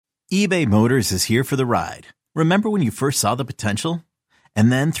eBay Motors is here for the ride. Remember when you first saw the potential?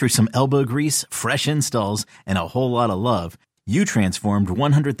 And then through some elbow grease, fresh installs, and a whole lot of love, you transformed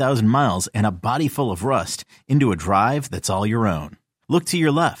 100,000 miles and a body full of rust into a drive that's all your own. Look to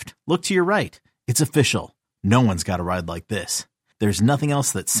your left. Look to your right. It's official. No one's got a ride like this. There's nothing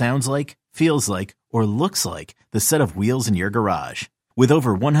else that sounds like, feels like, or looks like the set of wheels in your garage. With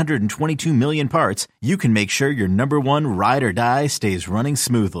over 122 million parts, you can make sure your number one ride or die stays running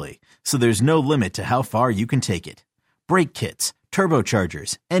smoothly. So there's no limit to how far you can take it. Brake kits,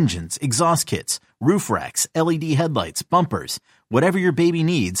 turbochargers, engines, exhaust kits, roof racks, LED headlights, bumpers, whatever your baby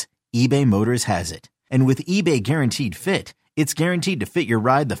needs, eBay Motors has it. And with eBay Guaranteed Fit, it's guaranteed to fit your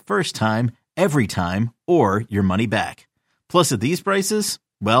ride the first time, every time, or your money back. Plus at these prices,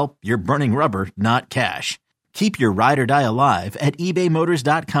 well, you're burning rubber, not cash. Keep your ride or die alive at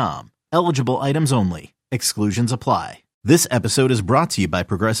ebaymotors.com. Eligible items only. Exclusions apply. This episode is brought to you by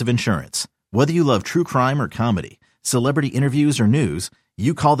Progressive Insurance. Whether you love true crime or comedy, celebrity interviews or news,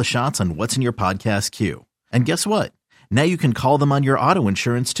 you call the shots on what's in your podcast queue. And guess what? Now you can call them on your auto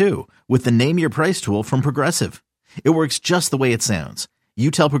insurance too with the Name Your Price tool from Progressive. It works just the way it sounds.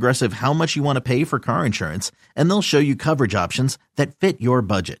 You tell Progressive how much you want to pay for car insurance, and they'll show you coverage options that fit your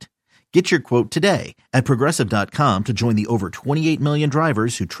budget. Get your quote today at Progressive.com to join the over 28 million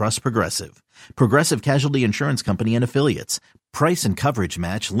drivers who trust Progressive. Progressive Casualty Insurance Company and Affiliates. Price and coverage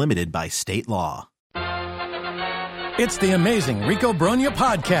match limited by state law. It's the Amazing Rico Brogna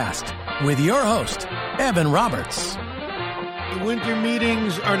podcast with your host, Evan Roberts. The winter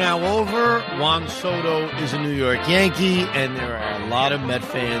meetings are now over. Juan Soto is a New York Yankee, and there are a lot of Met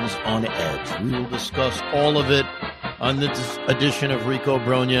fans on edge. We will discuss all of it on this edition of Rico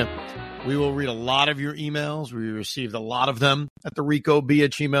Brogna. We will read a lot of your emails. We received a lot of them at the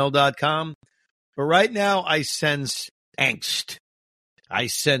ricob@gmail.com. But right now, I sense angst. I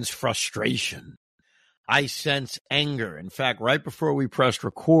sense frustration. I sense anger. In fact, right before we pressed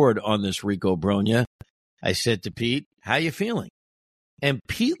record on this Rico Brogna, I said to Pete, how you feeling? And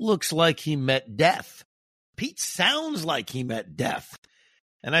Pete looks like he met death. Pete sounds like he met death.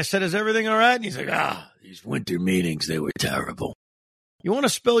 And I said, is everything all right? And he's like, these winter meetings, they were terrible. You want to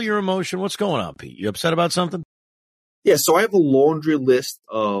spill your emotion? What's going on, Pete? You upset about something? Yeah, so I have a laundry list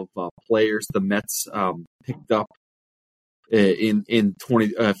of players the Mets picked up for the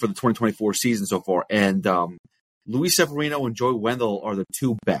 2024 season so far, and Luis Severino and Joey Wendell are the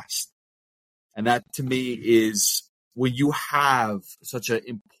two best. And that, to me, is when you have such an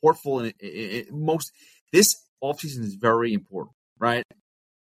important this offseason is very important, right?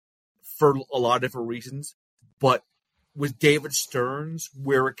 For a lot of different reasons, but with David Stearns,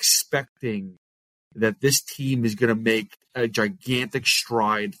 we're expecting that this team is going to make a gigantic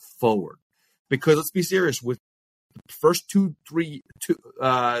stride forward. Because let's be serious, with the first two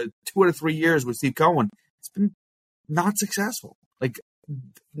out of 3 years with Steve Cohen, it's been not successful, like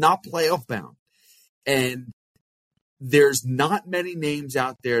not playoff bound. And there's not many names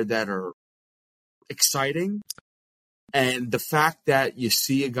out there that are exciting. And the fact that you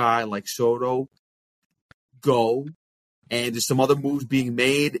see a guy like Soto go, and there's some other moves being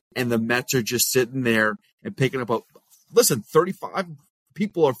made, and the Mets are just sitting there and picking up 35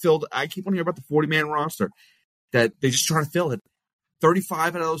 people are filled. I keep on hearing about the 40-man roster that they're just trying to fill it.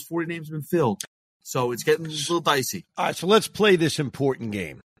 35 out of those 40 names have been filled. So it's getting a little dicey. All right, so let's play this important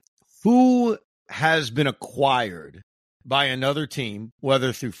game. Who has been acquired by another team,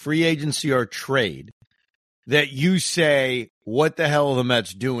 whether through free agency or trade, that you say, what the hell are the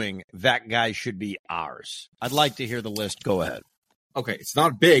Mets doing? That guy should be ours. I'd like to hear the list. Go ahead. Okay, it's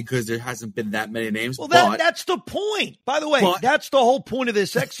not big because there hasn't been that many names. Well, that's the point. By the way, that's the whole point of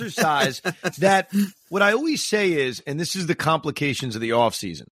this exercise. That what I always say is, and this is the complications of the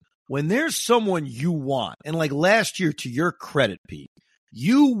offseason, when there's someone you want, and like last year, to your credit, Pete,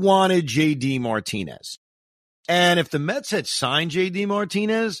 you wanted J.D. Martinez. And if the Mets had signed J.D.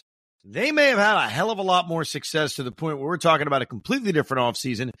 Martinez, they may have had a hell of a lot more success to the point where we're talking about a completely different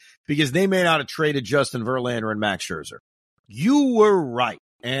offseason because they may not have traded Justin Verlander and Max Scherzer. You were right.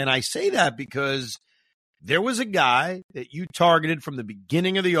 And I say that because there was a guy that you targeted from the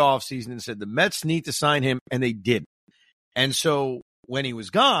beginning of the offseason and said the Mets need to sign him, and they did. And so when he was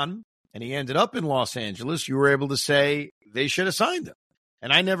gone and he ended up in Los Angeles, you were able to say they should have signed him.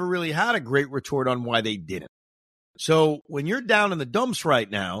 And I never really had a great retort on why they didn't. So when you're down in the dumps right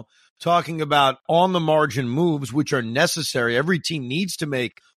now, talking about on-the-margin moves, which are necessary, every team needs to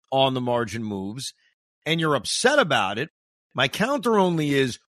make on-the-margin moves, and you're upset about it, my counter only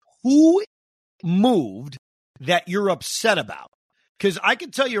is, who moved that you're upset about? Because I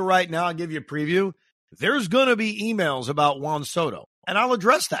can tell you right now, I'll give you a preview, there's going to be emails about Juan Soto, and I'll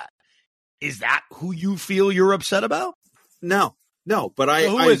address that. Is that who you feel you're upset about? No, but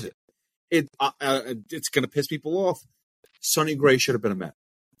who is it? It's going to piss people off. Sonny Gray should have been a Met.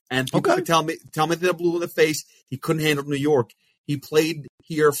 And people can tell me that blue in the face. He couldn't handle New York. He played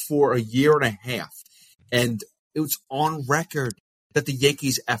here for a year and a half. And it was on record that the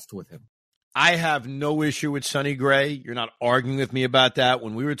Yankees effed with him. I have no issue with Sonny Gray. You're not arguing with me about that.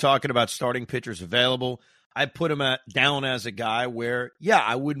 When we were talking about starting pitchers available, I put him down as a guy where,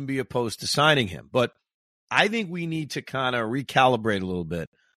 I wouldn't be opposed to signing him. But I think we need to kind of recalibrate a little bit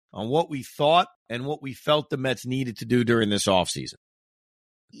on what we thought and what we felt the Mets needed to do during this offseason.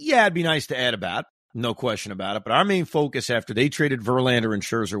 Yeah, it'd be nice to add a bat, no question about it. But our main focus after they traded Verlander and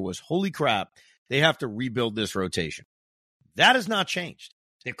Scherzer was, holy crap, they have to rebuild this rotation. That has not changed.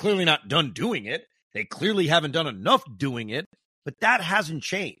 They're clearly not done doing it. They clearly haven't done enough doing it, but that hasn't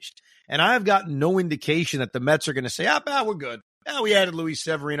changed. And I've gotten no indication that the Mets are going to say, we're good. We added Luis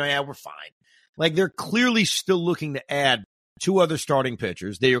Severino. We're fine. Like, they're clearly still looking to add 2 other starting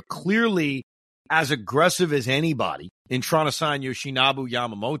pitchers. They are clearly as aggressive as anybody in trying to sign Yoshinobu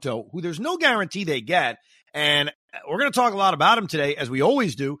Yamamoto, who there's no guarantee they get. And we're going to talk a lot about him today, as we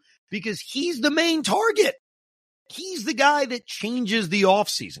always do, because he's the main target. He's the guy that changes the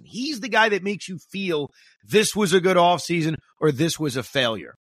offseason. He's the guy that makes you feel this was a good offseason or this was a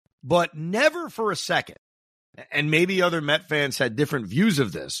failure. But never for a second, and maybe other Met fans had different views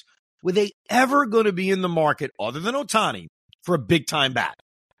of this, were they ever going to be in the market, other than Ohtani, for a big-time bat?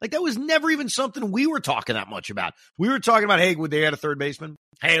 Like, that was never even something we were talking that much about. We were talking about, hey, would they add a third baseman?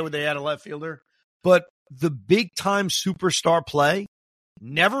 Hey, would they add a left fielder? But the big-time superstar play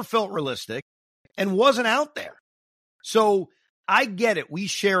never felt realistic and wasn't out there. So I get it. We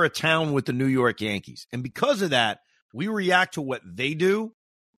share a town with the New York Yankees. And because of that, we react to what they do.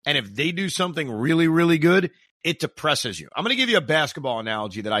 And if they do something really, really good, it depresses you. I'm going to give you a basketball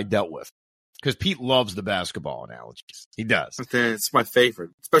analogy that I dealt with, because Pete loves the basketball analogies. He does. It's my favorite,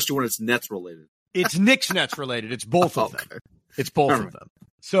 especially when it's Nets related. It's Knicks Nets related. It's both of them. It's both of them.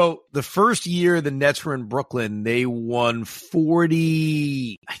 So the first year the Nets were in Brooklyn, they won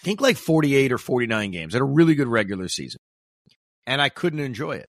 48 or 49 games. They had a really good regular season. And I couldn't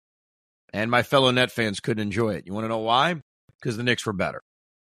enjoy it. And my fellow Net fans couldn't enjoy it. You want to know why? Because the Knicks were better.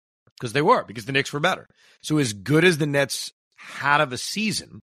 Because the Knicks were better. So as good as the Nets had of a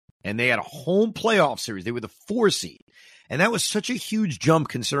season, and they had a home playoff series, they were the 4 seed. And that was such a huge jump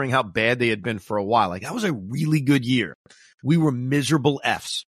considering how bad they had been for a while. Like, that was a really good year. We were miserable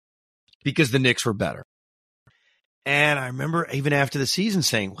Fs because the Knicks were better. And I remember even after the season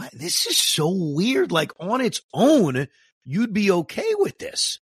saying, what? This is so weird. Like, on its own, you'd be okay with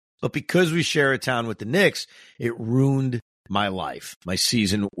this. But because we share a town with the Knicks, it ruined my life. My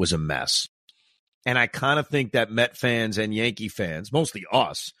season was a mess. And I kind of think that Met fans and Yankee fans, mostly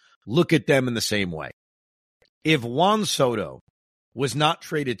us, look at them in the same way. If Juan Soto was not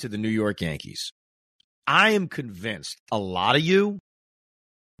traded to the New York Yankees, I am convinced a lot of you,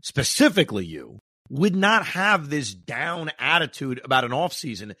 specifically you, would not have this down attitude about an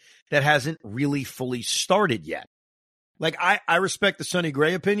offseason that hasn't really fully started yet. Like, I respect the Sonny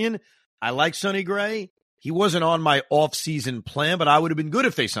Gray opinion. I like Sonny Gray. He wasn't on my off-season plan, but I would have been good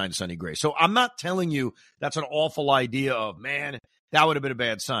if they signed Sonny Gray. So I'm not telling you that's an awful idea of, man, that would have been a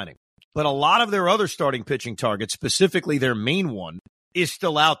bad signing. But a lot of their other starting pitching targets, specifically their main one, is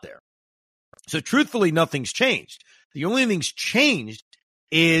still out there. So truthfully, nothing's changed. The only thing's changed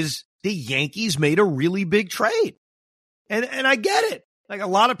is the Yankees made a really big trade. And I get it. Like, a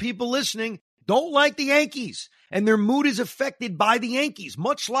lot of people listening don't like the Yankees, and their mood is affected by the Yankees,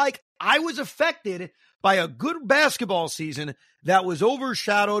 much like I was affected by a good basketball season that was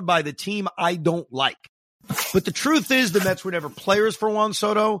overshadowed by the team I don't like. But the truth is, the Mets were never players for Juan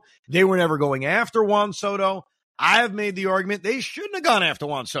Soto. They were never going after Juan Soto. I have made the argument they shouldn't have gone after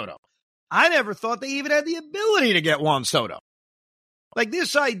Juan Soto. I never thought they even had the ability to get Juan Soto. Like,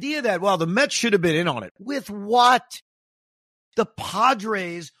 this idea that, well, the Mets should have been in on it. With what? The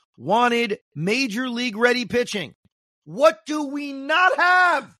Padres wanted major league ready pitching. What do we not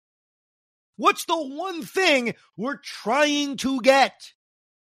have? What's the one thing we're trying to get?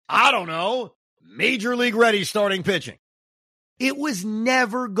 I don't know. Major league ready starting pitching. It was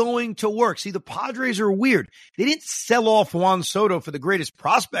never going to work. See, the Padres are weird. They didn't sell off Juan Soto for the greatest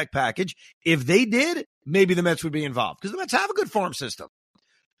prospect package. If they did, maybe the Mets would be involved because the Mets have a good farm system.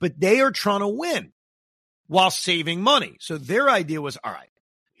 But they are trying to win while saving money. So their idea was, all right,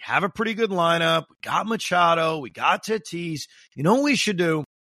 we have a pretty good lineup. We got Machado. We got Tatis. You know what we should do?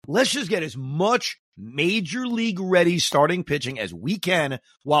 Let's just get as much major league ready starting pitching as we can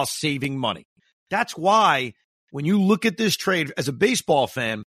while saving money. That's why when you look at this trade as a baseball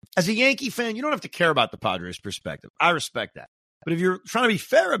fan, as a Yankee fan, you don't have to care about the Padres' perspective. I respect that. But if you're trying to be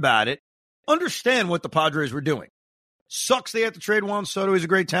fair about it, understand what the Padres were doing. Sucks they had to trade Juan Soto. He's a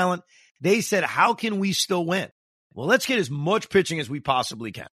great talent. They said, how can we still win? Well, let's get as much pitching as we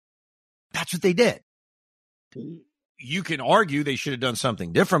possibly can. That's what they did. You can argue they should have done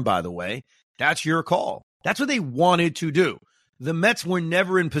something different, by the way. That's your call. That's what they wanted to do. The Mets were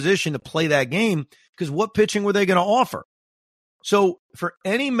never in position to play that game because what pitching were they going to offer? So for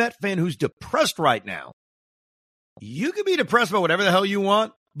any Met fan who's depressed right now, you can be depressed about whatever the hell you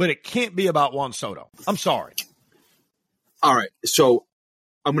want, but it can't be about Juan Soto. I'm sorry. All right. So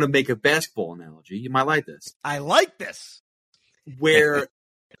I'm going to make a basketball analogy. You might like this. I like this. Where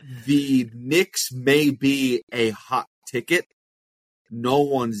the Knicks may be a hot ticket, no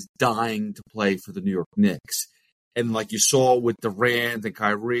one's dying to play for the New York Knicks. And like you saw with Durant and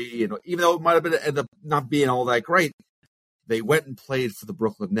Kyrie, even though it might have ended up not being all that great, they went and played for the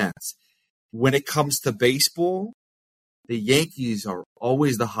Brooklyn Nets. When it comes to baseball, the Yankees are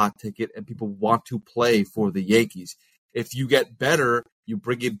always the hot ticket, and people want to play for the Yankees. If you get better, you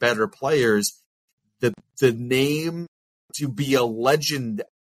bring in better players. The name to be a legend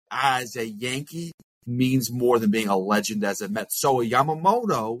as a Yankee means more than being a legend as a Met. So a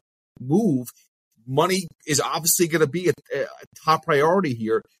Yamamoto move, money is obviously going to be a top priority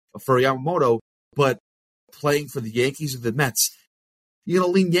here for Yamamoto, but playing for the Yankees or the Mets, you're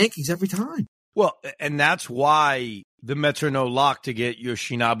going to lean Yankees every time. Well, and that's why the Mets are no lock to get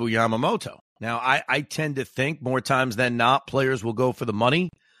Yoshinobu Yamamoto. Now, I tend to think more times than not, players will go for the money.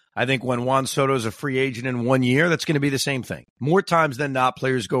 I think when Juan Soto is a free agent in 1 year, that's going to be the same thing. More times than not,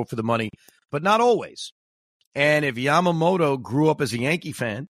 players go for the money, but not always. And if Yamamoto grew up as a Yankee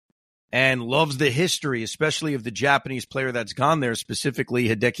fan and loves the history, especially of the Japanese player that's gone there, specifically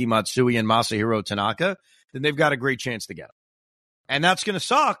Hideki Matsui and Masahiro Tanaka, then they've got a great chance to get him. And that's going to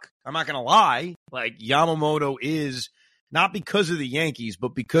suck. I'm not going to lie. Like, Yamamoto is not because of the Yankees,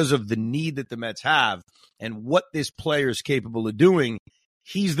 but because of the need that the Mets have and what this player is capable of doing.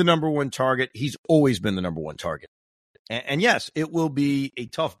 He's the number one target. He's always been the number one target. And yes, it will be a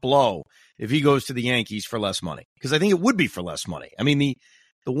tough blow if he goes to the Yankees for less money, because I think it would be for less money. I mean,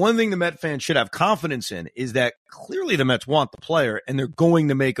 the one thing the Met fans should have confidence in is that clearly the Mets want the player and they're going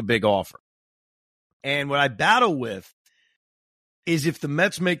to make a big offer. And what I battle with is if the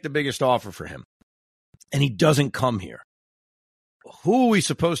Mets make the biggest offer for him and he doesn't come here, who are we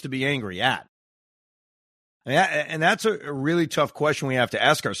supposed to be angry at? And that's a really tough question we have to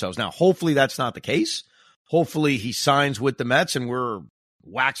ask ourselves. Now, hopefully that's not the case. Hopefully he signs with the Mets and we're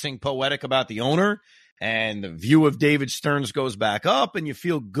waxing poetic about the owner and the view of David Stearns goes back up and you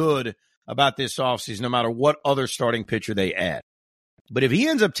feel good about this offseason no matter what other starting pitcher they add. But if he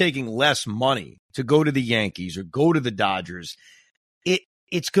ends up taking less money to go to the Yankees or go to the Dodgers,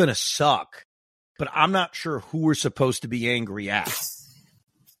 it's going to suck. But I'm not sure who we're supposed to be angry at.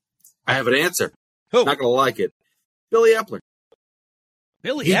 I have an answer. Who? Not going to like it. Billy Epler.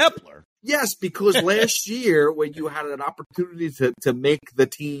 Billy Epler? Yes, because last year when you had an opportunity to make the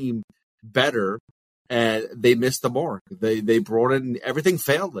team better, and they missed the mark. They brought in, everything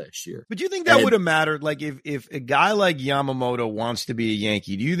failed last year. But do you think that would have mattered? Like if a guy like Yamamoto wants to be a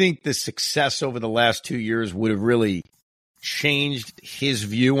Yankee, do you think the success over the last 2 years would have really changed his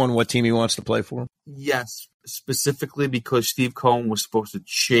view on what team he wants to play for? Yes, specifically because Steve Cohen was supposed to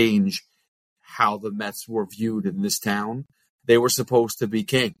change how the Mets were viewed in this town. They were supposed to be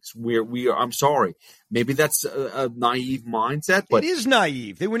kings. I'm sorry. Maybe that's a naive mindset, but it is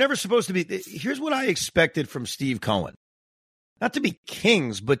naive. They were never supposed to be. Here's what I expected from Steve Cohen. Not to be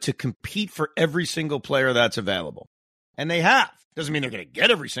kings, but to compete for every single player that's available. And they have. Doesn't mean they're going to get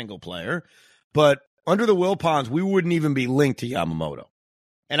every single player, but under the Wilpons, we wouldn't even be linked to Yamamoto.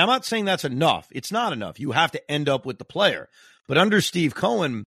 And I'm not saying that's enough. It's not enough. You have to end up with the player. But under Steve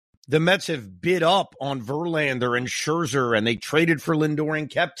Cohen, the Mets have bid up on Verlander and Scherzer, and they traded for Lindor and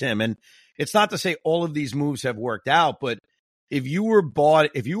kept him. And it's not to say all of these moves have worked out, but if you were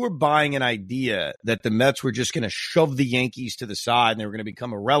buying an idea that the Mets were just going to shove the Yankees to the side and they were going to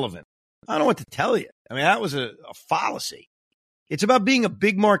become irrelevant, I don't know what to tell you. I mean, that was a fallacy. It's about being a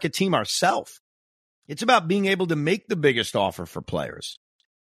big market team ourselves. It's about being able to make the biggest offer for players.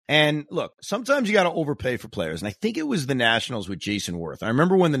 And look, sometimes you got to overpay for players. And I think it was the Nationals with Jason Worth. I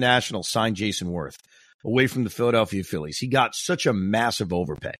remember when the Nationals signed Jason Worth away from the Philadelphia Phillies, he got such a massive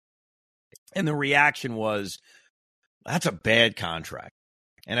overpay. And the reaction was, that's a bad contract.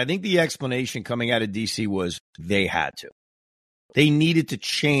 And I think the explanation coming out of DC was they had to. They needed to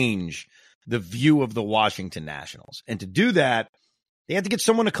change the view of the Washington Nationals. And to do that, they had to get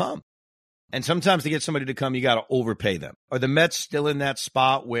someone to come. And sometimes to get somebody to come, you got to overpay them. Are the Mets still in that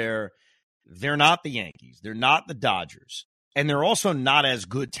spot where they're not the Yankees, they're not the Dodgers, and they're also not as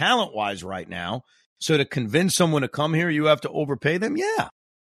good talent-wise right now? So to convince someone to come here, you have to overpay them? Yeah.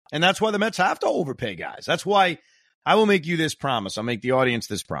 And that's why the Mets have to overpay guys. That's why I will make you this promise. I'll make the audience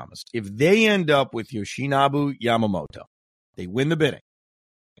this promise. If they end up with Yoshinobu Yamamoto, they win the bidding,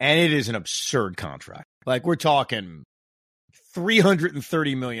 and it is an absurd contract. Like, we're talking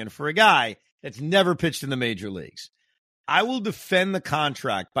 $330 million for a guy that's never pitched in the major leagues. I will defend the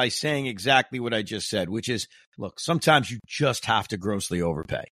contract by saying exactly what I just said, which is, look, sometimes you just have to grossly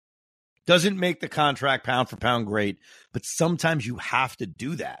overpay. Doesn't make the contract pound for pound great, but sometimes you have to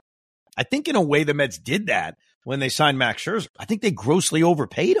do that. I think in a way the Mets did that when they signed Max Scherzer. I think they grossly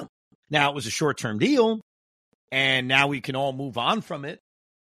overpaid him. Now, it was a short-term deal, and now we can all move on from it.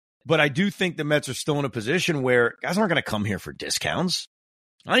 But I do think the Mets are still in a position where guys aren't going to come here for discounts.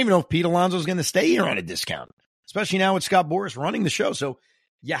 I don't even know if Pete Alonso is going to stay here on a discount, especially now with Scott Boras running the show. So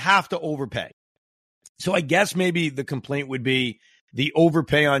you have to overpay. So I guess maybe the complaint would be the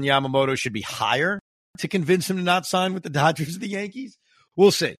overpay on Yamamoto should be higher to convince him to not sign with the Dodgers or the Yankees.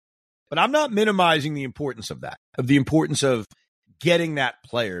 We'll see. But I'm not minimizing the importance of that, of the importance of getting that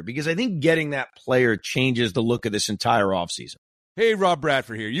player, because I think getting that player changes the look of this entire offseason. Hey, Rob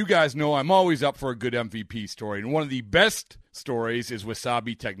Bradford here. You guys know I'm always up for a good MVP story, and one of the best stories is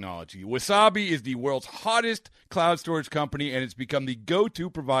Wasabi Technology. Wasabi is the world's hottest cloud storage company, and it's become the go-to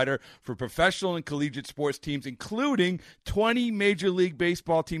provider for professional and collegiate sports teams, including 20 Major League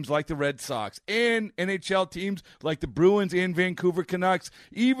Baseball teams like the Red Sox and NHL teams like the Bruins and Vancouver Canucks.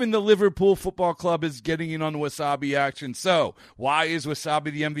 Even the Liverpool Football Club is getting in on the Wasabi action. So, why is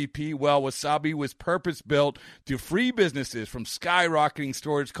Wasabi the MVP? Well, Wasabi was purpose-built to free businesses from skyrocketing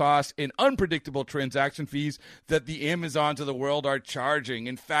storage costs and unpredictable transaction fees that the Amazons of the world are charging.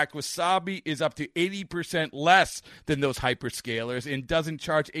 In fact, Wasabi is up to 80% less than those hyperscalers and doesn't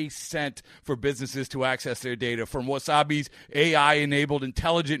charge a cent for businesses to access their data. From Wasabi's AI-enabled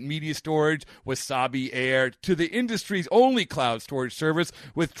intelligent media storage, Wasabi Air, to the industry's only cloud storage service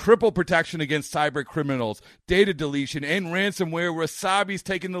with triple protection against cyber criminals, data deletion, and ransomware, Wasabi's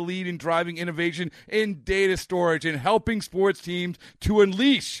taken the lead in driving innovation in data storage and helping sports teams to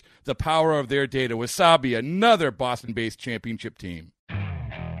unleash the power of their data. Wasabi, another Boston-based championship team.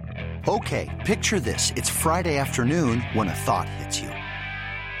 Okay, picture this. It's Friday afternoon when a thought hits you.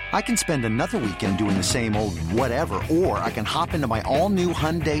 I can spend another weekend doing the same old whatever, or I can hop into my all-new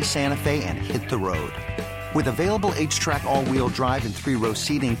Hyundai Santa Fe and hit the road. With available H-Track all-wheel drive and 3-row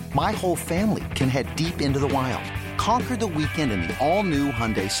seating, my whole family can head deep into the wild. Conquer the weekend in the all-new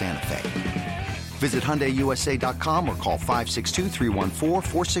Hyundai Santa Fe. Visit HyundaiUSA.com or call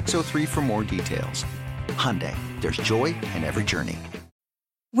 562-314-4603 for more details. Hyundai, there's joy in every journey.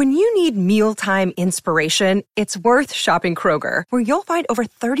 When you need mealtime inspiration, it's worth shopping Kroger, where you'll find over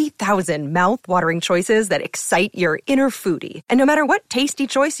 30,000 mouth-watering choices that excite your inner foodie. And no matter what tasty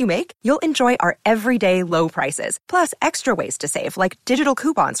choice you make, you'll enjoy our everyday low prices, plus extra ways to save, like digital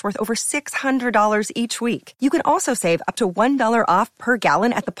coupons worth over $600 each week. You can also save up to $1 off per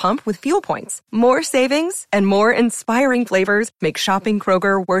gallon at the pump with fuel points. More savings and more inspiring flavors make shopping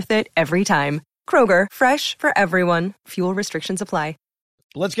Kroger worth it every time. Kroger, fresh for everyone. Fuel restrictions apply.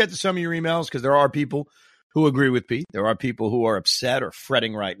 Let's get to some of your emails, because there are people who agree with Pete. There are people who are upset or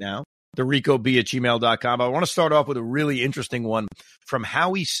fretting right now. TheRicoB@gmail.com. I want to start off with a really interesting one from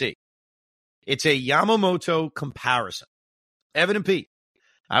Howie C. It's a Yamamoto comparison. Evan and Pete,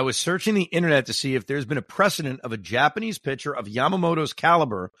 I was searching the internet to see if there's been a precedent of a Japanese pitcher of Yamamoto's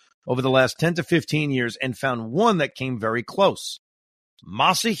caliber over the last 10 to 15 years and found one that came very close.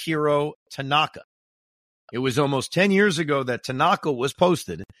 Masahiro Tanaka. It was almost 10 years ago that Tanaka was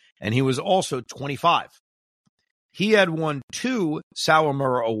posted, and he was also 25. He had won 2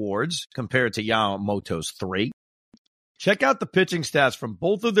 Sawamura Awards compared to Yamamoto's 3. Check out the pitching stats from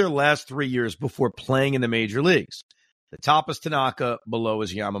both of their last 3 years before playing in the major leagues. The top is Tanaka, below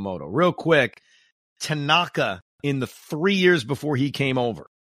is Yamamoto. Real quick, Tanaka in the 3 years before he came over,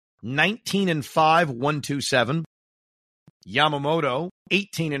 19-5, 127. Yamamoto,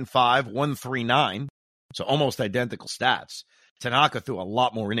 18-5, 139. So almost identical stats. Tanaka threw a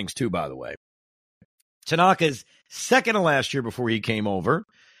lot more innings too, by the way. Tanaka's second to last year before he came over,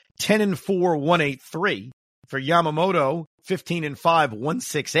 10-4, 183. For Yamamoto, 15-5,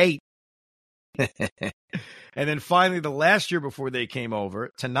 168. And then finally, the last year before they came over,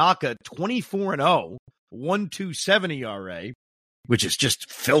 Tanaka, 24-0, 127 ERA, which is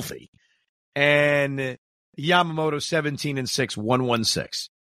just filthy. And Yamamoto, 17-6, 116.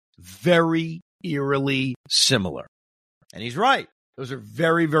 Very eerily similar. And he's right. Those are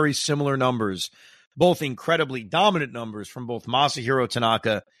very, very similar numbers, both incredibly dominant numbers from both Masahiro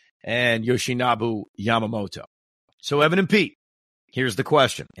Tanaka and Yoshinobu Yamamoto. So, Evan and Pete, here's the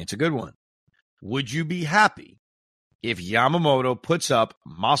question. It's a good one. Would you be happy if Yamamoto puts up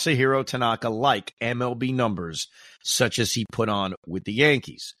Masahiro Tanaka-like MLB numbers, such as he put on with the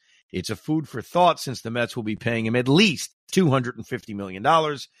Yankees? It's a food for thought since the Mets will be paying him at least $250 million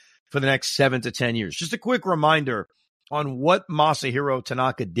for the next 7 to 10 years. Just a quick reminder on what Masahiro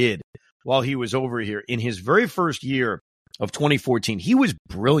Tanaka did while he was over here. In his very first year of 2014, he was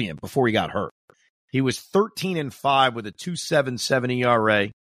brilliant before he got hurt. He was 13-5 with a 2.77 ERA.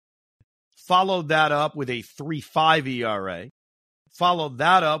 Followed that up with a 3.5 ERA. Followed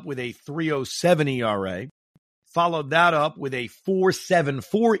that up with a 3.07 ERA. Followed that up with a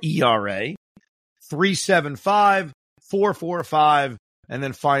 4.74 ERA. 3.75, 4.45, and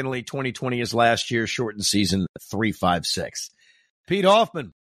then finally 2020 is last year's shortened season, 3.56. Pete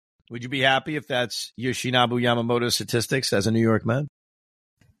Hoffman, would you be happy if that's Yoshinobu Yamamoto's statistics as a New York Met?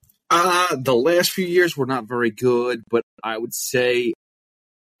 The last few years were not very good, but I would say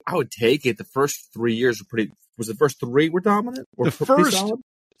I would take it. The first 3 years were pretty. Was the first three were dominant? Or the first,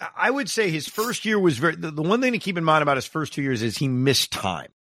 I would say his first year was very. The one thing to keep in mind about his first 2 years is he missed time,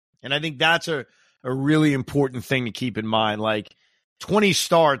 and I think that's a really important thing to keep in mind. Like 20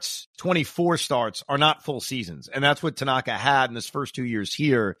 starts, 24 starts are not full seasons, and that's what Tanaka had in his first 2 years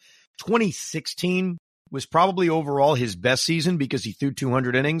here. 2016 was probably overall his best season because he threw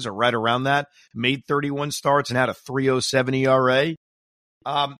 200 innings or right around that, made 31 starts, and had a 3.07 ERA.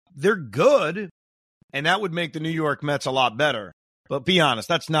 They're good, and that would make the New York Mets a lot better. But be honest,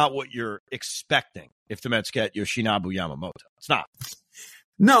 that's not what you're expecting if the Mets get Yoshinobu Yamamoto. It's not.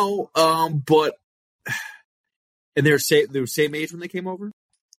 No, but and they were same age when they came over?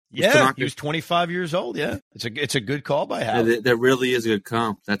 Yeah, he was 25 years old, yeah. It's a good call by Howard. Yeah, that really is a good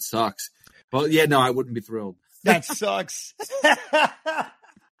comp. That sucks. Well, yeah, no, I wouldn't be thrilled. That sucks.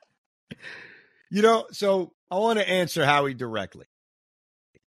 So I want to answer Howie directly.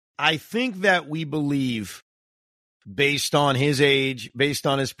 I think that we believe, based on his age, based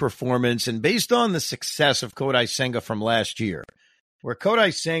on his performance, and based on the success of Kodai Senga from last year, where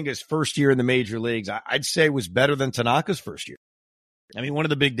Kodai Senga's first year in the major leagues, I'd say was better than Tanaka's first year. I mean, one of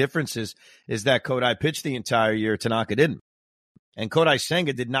the big differences is that Kodai pitched the entire year, Tanaka didn't. And Kodai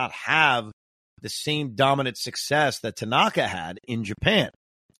Senga did not have the same dominant success that Tanaka had in Japan.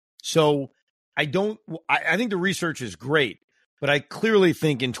 So I think the research is great, but I clearly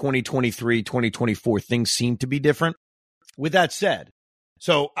think in 2023, 2024, things seem to be different. With that said,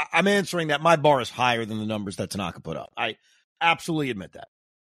 so I'm answering that my bar is higher than the numbers that Tanaka put up. I absolutely admit that.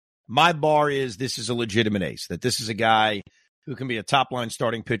 My bar is this is a legitimate ace, that this is a guy who can be a top-line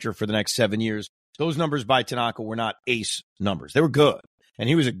starting pitcher for the next 7 years. Those numbers by Tanaka were not ace numbers. They were good. And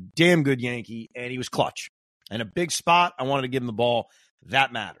he was a damn good Yankee, and he was clutch. And a big spot, I wanted to give him the ball.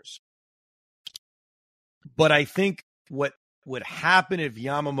 That matters. But I think what would happen if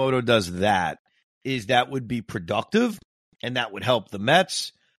Yamamoto does that is that would be productive, and that would help the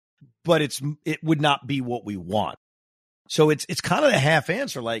Mets, but it would not be what we want. So it's kind of a half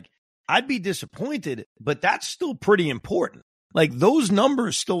answer. Like, I'd be disappointed, but that's still pretty important. Like, those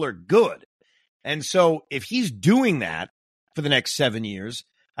numbers still are good. And so if he's doing that for the next 7 years,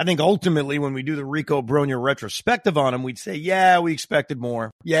 I think ultimately when we do the Rico Brogna retrospective on him, we'd say, yeah, we expected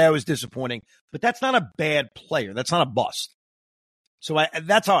more. Yeah, it was disappointing. But that's not a bad player. That's not a bust. So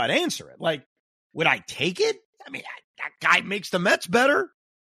that's how I'd answer it. Like, would I take it? I mean, that guy makes the Mets better.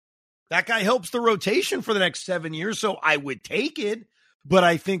 That guy helps the rotation for the next 7 years, so I would take it. But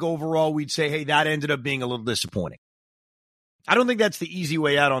I think overall we'd say, hey, that ended up being a little disappointing. I don't think that's the easy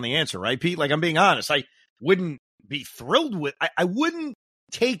way out on the answer, right, Pete? Like, I'm being honest. I wouldn't be thrilled with I wouldn't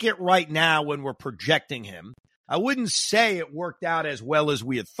take it right now when we're projecting him. I wouldn't say it worked out as well as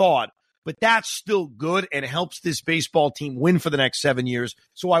we had thought, but that's still good and helps this baseball team win for the next 7 years,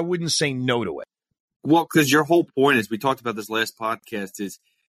 so I wouldn't say no to it. Well, because your whole point is, we talked about this last podcast, is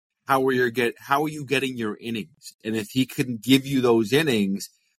how are you getting your innings? And if he can give you those innings,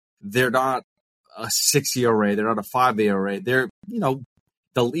 they're not a 6 ERA, they're not a 5 ERA. They're, even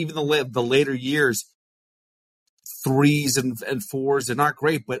the later years, 3s and 4s, they're not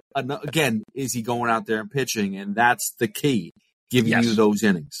great. But again, is he going out there and pitching? And that's the key, giving you those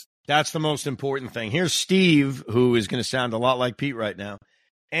innings. That's the most important thing. Here's Steve, who is going to sound a lot like Pete right now.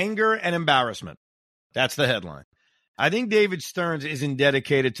 Anger and embarrassment. That's the headline. I think David Stearns isn't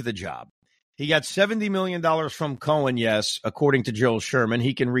dedicated to the job. He got $70 million from Cohen, yes, according to Joel Sherman.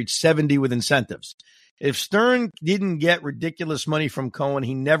 He can reach 70 with incentives. If Stearns didn't get ridiculous money from Cohen,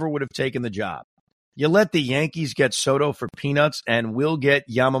 he never would have taken the job. You let the Yankees get Soto for peanuts, and we'll get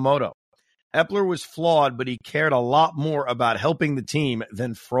Yamamoto. Epler was flawed, but he cared a lot more about helping the team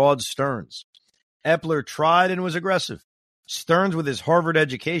than fraud Stearns. Epler tried and was aggressive. Stearns, with his Harvard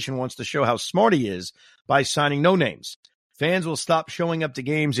education, wants to show how smart he is by signing no names. Fans will stop showing up to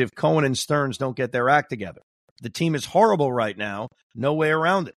games if Cohen and Stearns don't get their act together. The team is horrible right now. No way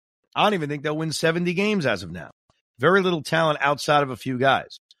around it. I don't even think they'll win 70 games as of now. Very little talent outside of a few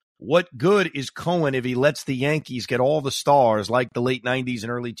guys. What good is Cohen if he lets the Yankees get all the stars like the late 90s and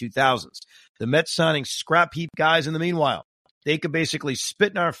early 2000s? The Mets signing scrap heap guys in the meanwhile. They could basically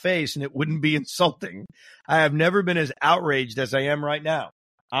spit in our face and it wouldn't be insulting. I have never been as outraged as I am right now.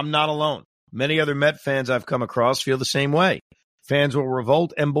 I'm not alone. Many other Met fans I've come across feel the same way. Fans will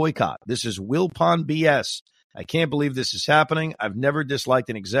revolt and boycott. This is Wilpon BS. I can't believe this is happening. I've never disliked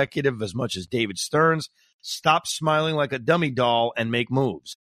an executive as much as David Stearns. Stop smiling like a dummy doll and make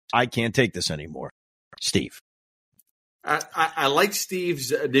moves. I can't take this anymore. Steve. I like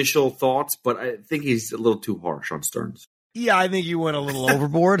Steve's initial thoughts, but I think he's a little too harsh on Stearns. Yeah, I think you went a little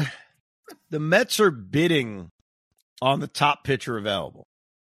overboard. The Mets are bidding on the top pitcher available.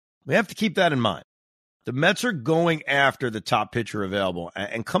 We have to keep that in mind. The Mets are going after the top pitcher available.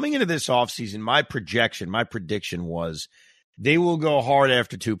 And coming into this offseason, my prediction was they will go hard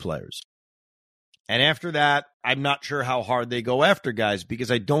after two players. And after that, I'm not sure how hard they go after guys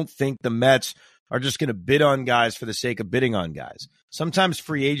because I don't think the Mets are just going to bid on guys for the sake of bidding on guys. Sometimes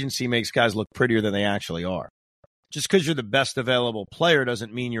free agency makes guys look prettier than they actually are. Just because you're the best available player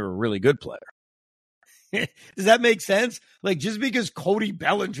doesn't mean you're a really good player. Does that make sense? Like, just because Cody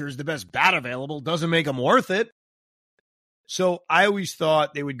Bellinger is the best bat available doesn't make him worth it. So I always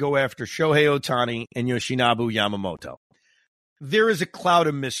thought they would go after Shohei Ohtani and Yoshinobu Yamamoto. There is a cloud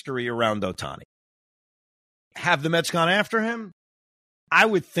of mystery around Ohtani. Have the Mets gone after him? I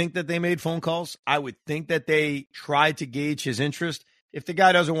would think that they made phone calls. I would think that they tried to gauge his interest. If the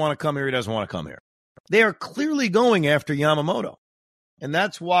guy doesn't want to come here, he doesn't want to come here. They are clearly going after Yamamoto. And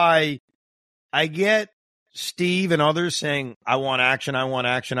that's why I get Steve and others saying, I want action, I want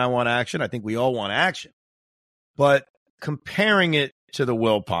action, I want action. I think we all want action. But comparing it to the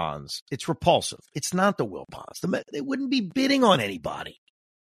Wilpons, it's repulsive. It's not the Wilpons. They wouldn't be bidding on anybody.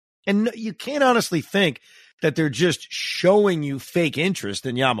 And you can't honestly think that they're just showing you fake interest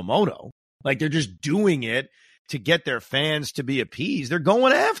in Yamamoto. Like they're just doing it to get their fans to be appeased. They're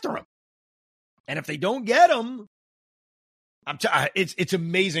going after him. And if they don't get him, it's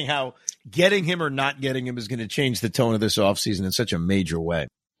amazing how getting him or not getting him is going to change the tone of this offseason in such a major way.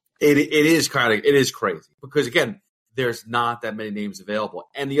 It is crazy because, again, there's not that many names available.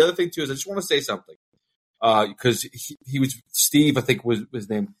 And the other thing, too, is I just want to say something because he was – Steve, I think was his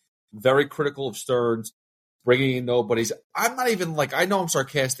name, very critical of Stearns, bringing in nobodies. I'm not even like – I know I'm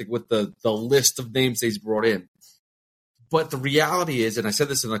sarcastic with the list of names that he's brought in. But the reality is, and I said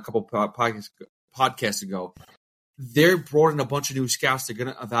this in a couple podcasts ago, they're brought in a bunch of new scouts. They're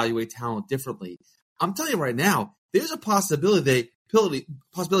going to evaluate talent differently. I'm telling you right now, there's a possibility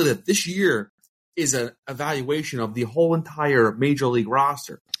that this year is an evaluation of the whole entire Major League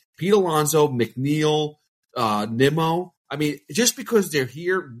roster. Pete Alonso, McNeil, Nimmo. I mean, just because they're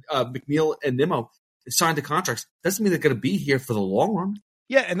here, McNeil and Nimmo signed the contracts, doesn't mean they're going to be here for the long run.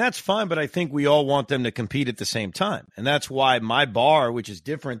 Yeah, and that's fine, but I think we all want them to compete at the same time. And that's why my bar, which is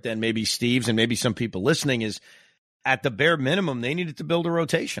different than maybe Steve's and maybe some people listening, is at the bare minimum, they needed to build a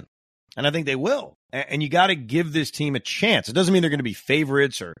rotation. And I think they will. And you got to give this team a chance. It doesn't mean they're going to be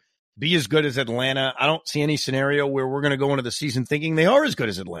favorites or be as good as Atlanta. I don't see any scenario where we're going to go into the season thinking they are as good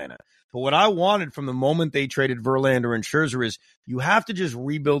as Atlanta. But what I wanted from the moment they traded Verlander and Scherzer is you have to just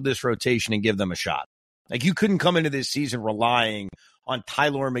rebuild this rotation and give them a shot. Like you couldn't come into this season relying on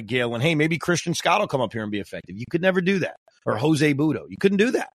Tyler McGill and, hey, maybe Christian Scott will come up here and be effective. You could never do that. Or Jose Budo. You couldn't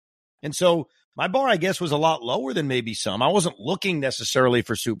do that. And so my bar, I guess, was a lot lower than maybe some. I wasn't looking necessarily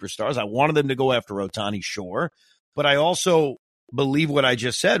for superstars. I wanted them to go after Ohtani, sure. But I also believe what I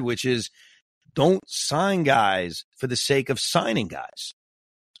just said, which is don't sign guys for the sake of signing guys.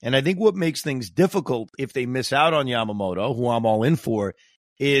 And I think what makes things difficult if they miss out on Yamamoto, who I'm all in for,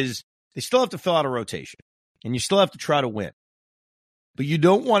 is they still have to fill out a rotation. And you still have to try to win. But you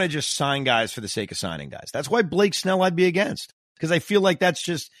don't want to just sign guys for the sake of signing guys. That's why Blake Snell I'd be against. Because I feel like that's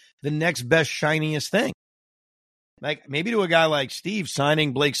just the next best, shiniest thing. Like maybe to a guy like Steve,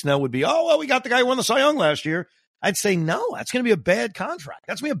 signing Blake Snell would be, oh, well, we got the guy who won the Cy Young last year. I'd say, no, that's going to be a bad contract.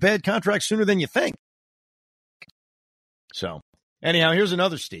 That's going to be a bad contract sooner than you think. So anyhow, here's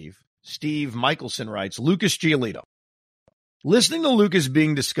another Steve. Steve Michelson writes, Lucas Giolito. Listening to Lucas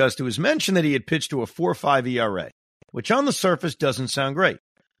being discussed, it was mentioned that he had pitched to a 4.5 ERA, which on the surface doesn't sound great.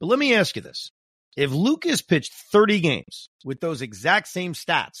 But let me ask you this. If Lucas pitched 30 games with those exact same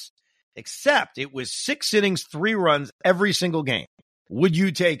stats, except it was 6 innings, 3 runs every single game, would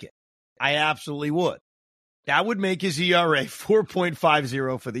you take it? I absolutely would. That would make his ERA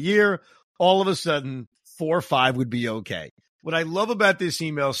 4.50 for the year. All of a sudden, 4.5 would be okay. What I love about this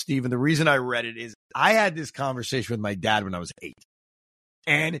email, Steve, and the reason I read it is I had this conversation with my dad when I was 8.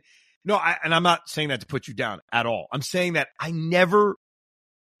 And I'm not saying that to put you down at all. I'm saying that I never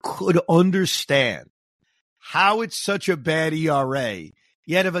could understand how it's such a bad ERA.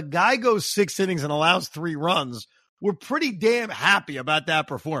 Yet if a guy goes 6 innings and allows 3 runs, we're pretty damn happy about that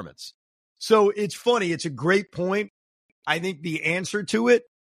performance. So it's funny. It's a great point. I think the answer to it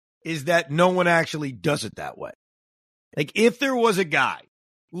is that no one actually does it that way. Like if there was a guy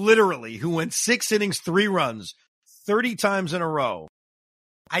literally who went 6 innings, 3 runs 30 times in a row,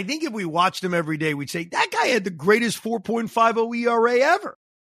 I think if we watched him every day, we'd say that guy had the greatest 4.50 ERA ever.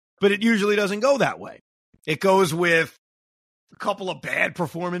 But it usually doesn't go that way. It goes with a couple of bad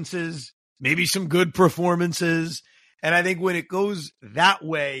performances, maybe some good performances. And I think when it goes that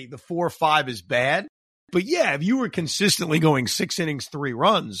way, the 4.5 is bad. But yeah, if you were consistently going 6 innings, 3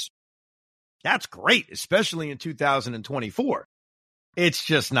 runs, that's great, especially in 2024. It's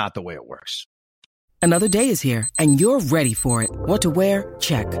just not the way it works. Another day is here, and you're ready for it. What to wear?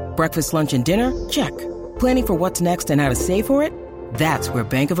 Check. Breakfast, lunch, and dinner? Check. Planning for what's next and how to save for it? That's where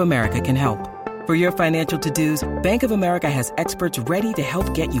Bank of America can help. For your financial to-dos, Bank of America has experts ready to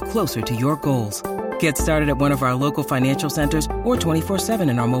help get you closer to your goals. Get started at one of our local financial centers or 24/7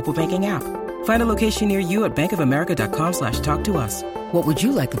 in our mobile banking app. Find a location near you at bankofamerica.com/talktous. What would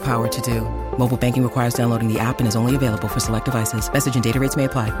you like the power to do? Mobile banking requires downloading the app and is only available for select devices. Message and data rates may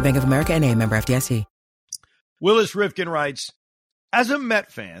apply. Bank of America NA, member FDIC. Willis Rifkin writes, as a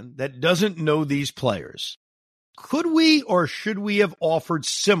Met fan that doesn't know these players, could we or should we have offered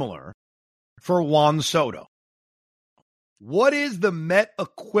similar for Juan Soto? What is the Met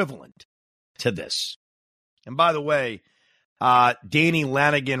equivalent to this? And by the way, Danny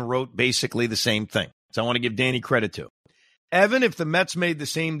Lanigan wrote basically the same thing. So I want to give Danny credit too. Evan, if the Mets made the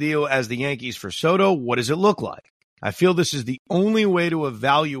same deal as the Yankees for Soto, what does it look like? I feel this is the only way to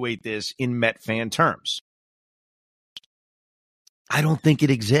evaluate this in Met fan terms. I don't think it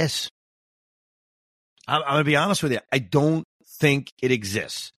exists. I'm going to be honest with you. I don't think it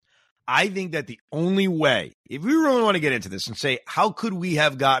exists. I think that the only way, if we really want to get into this and say, how could we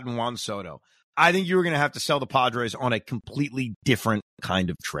have gotten Juan Soto? I think you were going to have to sell the Padres on a completely different kind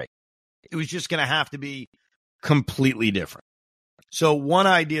of trade. It was just going to have to be completely different. So one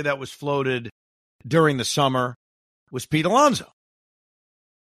idea that was floated during the summer was Pete Alonso.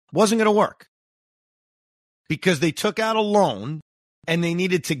 Wasn't going to work because they took out a loan and they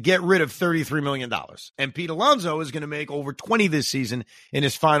needed to get rid of $33 million. And Pete Alonso is going to make over 20 this season in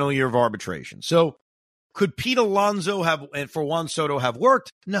his final year of arbitration. So could Pete Alonso have, and for Juan Soto, have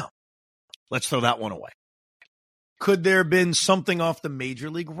worked? No. Let's throw that one away. Could there have been something off the major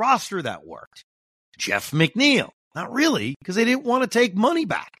league roster that worked? Jeff McNeil. Not really, because they didn't want to take money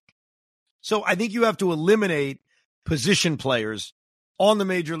back. So I think you have to eliminate position players on the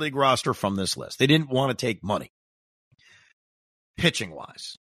major league roster from this list. They didn't want to take money.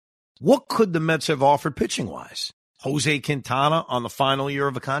 Pitching-wise, what could the Mets have offered pitching-wise? Jose Quintana on the final year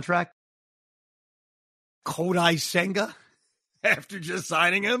of a contract? Kodai Senga after just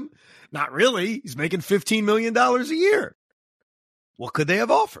signing him? Not really. He's making $15 million a year. What could they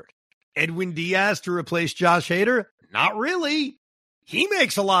have offered? Edwin Diaz to replace Josh Hader? Not really. He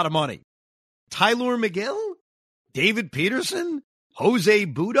makes a lot of money. Tyler McGill? David Peterson? Jose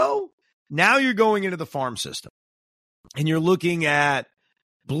Budo? Now you're going into the farm system. And you're looking at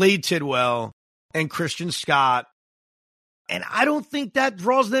Blade Tidwell and Christian Scott. And I don't think that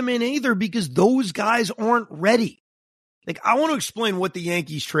draws them in either because those guys aren't ready. Like, I want to explain what the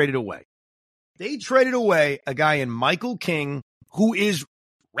Yankees traded away. They traded away a guy in Michael King who is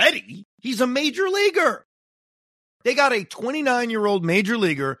ready. He's a major leaguer. They got a 29-year-old major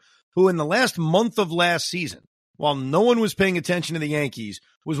leaguer who in the last month of last season, while no one was paying attention to the Yankees,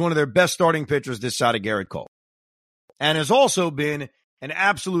 was one of their best starting pitchers this side of Garrett Cole. And has also been an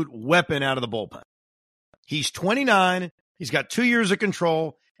absolute weapon out of the bullpen. He's 29. He's got 2 years of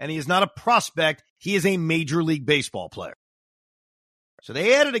control, and he is not a prospect. He is a Major League Baseball player. So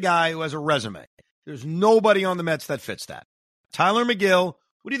they added a guy who has a resume. There's nobody on the Mets that fits that. Tyler McGill.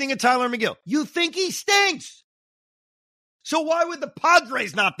 What do you think of Tyler McGill? You think he stinks. So why would the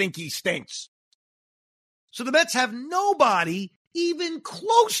Padres not think he stinks? So the Mets have nobody even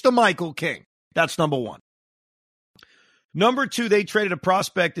close to Michael King. That's number one. Number two, they traded a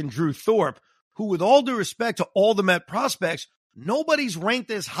prospect in Drew Thorpe, who, with all due respect to all the Met prospects, Nobody's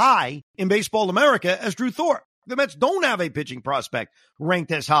ranked as high in Baseball America as Drew Thorpe. The Mets don't have a pitching prospect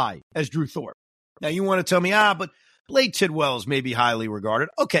ranked as high as Drew Thorpe. Now, you want to tell me, but Blake Tidwell's may be highly regarded.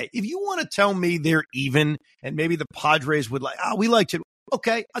 Okay, if you want to tell me they're even and maybe the Padres would we like Tidwell.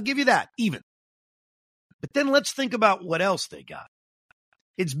 Okay, I'll give you that, even. But then let's think about what else they got.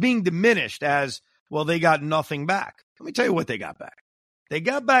 It's being diminished as, well, they got nothing back. Let me tell you what they got back. They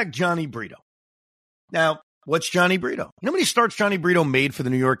got back Johnny Brito. Now, what's Johnny Brito? You know how many starts Johnny Brito made for the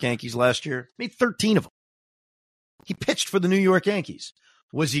New York Yankees last year? Made 13 of them. He pitched for the New York Yankees.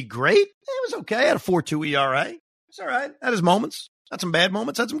 Was he great? It was okay. Had a 4.2 ERA. It's all right. Had his moments. Had some bad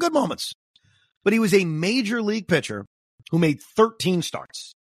moments. Had some good moments. But he was a major league pitcher who made 13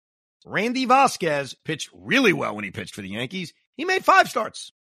 starts. Randy Vasquez pitched really well when he pitched for the Yankees. He made 5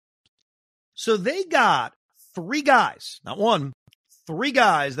 starts. So they got 3 guys, not one, 3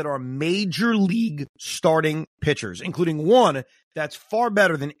 guys that are major league starting pitchers, including one that's far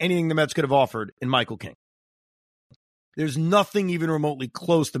better than anything the Mets could have offered in Michael King. There's nothing even remotely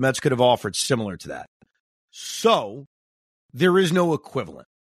close the Mets could have offered similar to that. So there is no equivalent.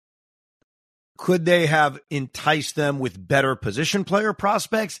 Could they have enticed them with better position player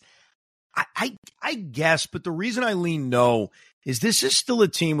prospects? I guess, but the reason I lean no is this is still a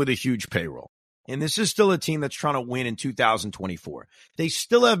team with a huge payroll. And this is still a team that's trying to win in 2024. They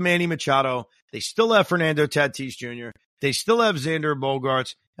still have Manny Machado. They still have Fernando Tatis Jr. They still have Xander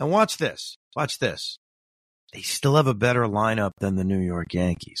Bogaerts. And watch this. Watch this. They still have a better lineup than the New York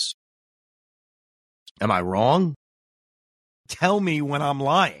Yankees. Am I wrong? Tell me when I'm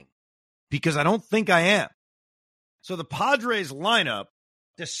lying, because I don't think I am. So the Padres lineup,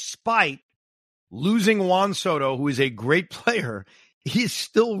 despite losing Juan Soto, who is a great player, is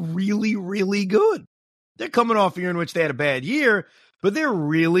still really, really good. They're coming off a year in which they had a bad year, but they're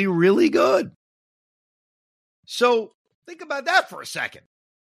really, really good. So think about that for a second.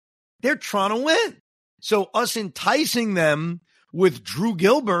 They're trying to win. So us enticing them with Drew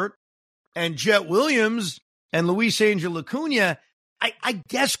Gilbert and Jet Williams and Luis Angel Acuna, I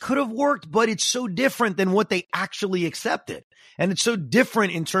guess could have worked, but it's so different than what they actually accepted. And it's so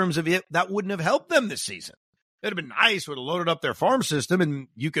different in terms of it that wouldn't have helped them this season. It'd have been nice, would have loaded up their farm system, and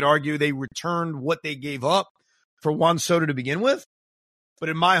you could argue they returned what they gave up for Juan Soto to begin with. But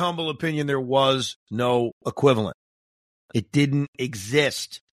in my humble opinion, there was no equivalent. It didn't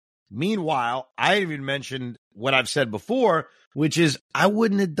exist. Meanwhile, I even mentioned what I've said before, which is I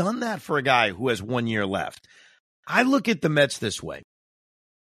wouldn't have done that for a guy who has 1 year left. I look at the Mets this way.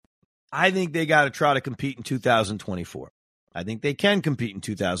 I think they got to try to compete in 2024. I think they can compete in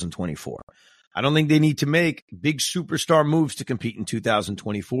 2024. I don't think they need to make big superstar moves to compete in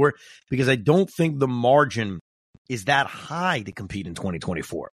 2024 because I don't think the margin is that high to compete in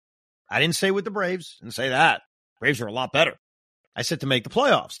 2024. I didn't say with the Braves. I didn't say that. Braves are a lot better. I said to make the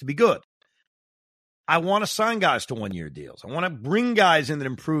playoffs, to be good. I want to sign guys to 1 year deals. I want to bring guys in that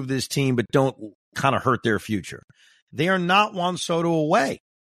improve this team but don't kind of hurt their future. They are not Juan Soto away.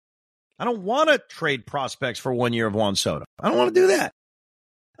 I don't want to trade prospects for 1 year of Juan Soto. I don't want to do that.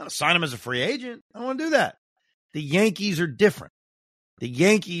 I don't want to sign him as a free agent. I don't want to do that. The Yankees are different. The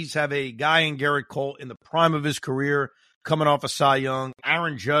Yankees have a guy in Garrett Cole in the prime of his career coming off of Cy Young.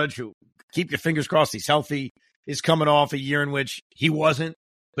 Aaron Judge, who, keep your fingers crossed he's healthy, is coming off a year in which he wasn't,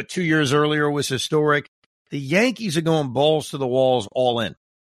 but 2 years earlier was historic. The Yankees are going balls to the walls all in.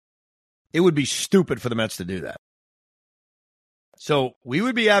 It would be stupid for the Mets to do that. So we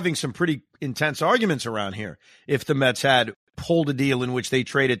would be having some pretty intense arguments around here if the Mets had pulled a deal in which they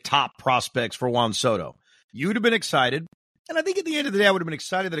traded top prospects for Juan Soto. You would have been excited, and I think at the end of the day I would have been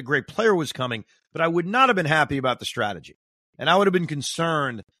excited that a great player was coming, but I would not have been happy about the strategy. And I would have been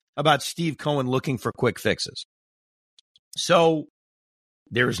concerned about Steve Cohen looking for quick fixes. So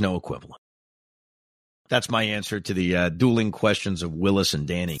there is no equivalent. That's my answer to the dueling questions of Willis and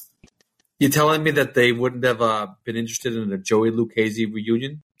Danny. You telling me that they wouldn't have been interested in a Joey Lucchesi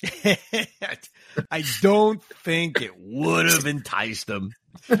reunion? I don't think it would have enticed them.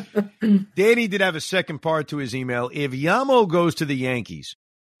 Danny did have a second part to his email. If Yamo goes to the Yankees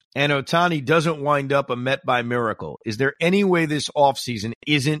and Ohtani doesn't wind up a Met by miracle, is there any way this offseason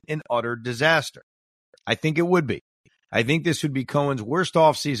isn't an utter disaster? I think it would be. I think this would be Cohen's worst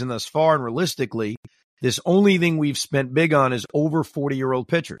offseason thus far, and realistically, this only thing we've spent big on is over 40-year-old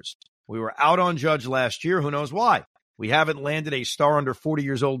pitchers. We were out on Judge last year. Who knows why? We haven't landed a star under 40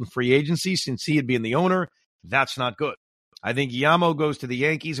 years old in free agency since he had been the owner. That's not good. I think Yamo goes to the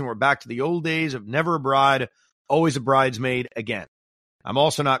Yankees, and we're back to the old days of never a bride, always a bridesmaid again. I'm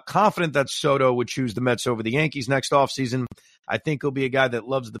also not confident that Soto would choose the Mets over the Yankees next offseason. I think he'll be a guy that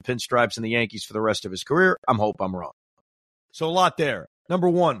loves the pinstripes and the Yankees for the rest of his career. I hope I'm wrong. So a lot there. Number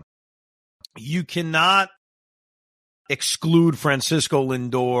one, you cannot exclude Francisco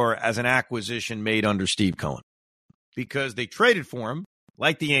Lindor as an acquisition made under Steve Cohen because they traded for him,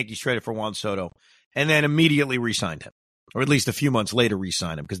 like the Yankees traded for Juan Soto, and then immediately re-signed him, or at least a few months later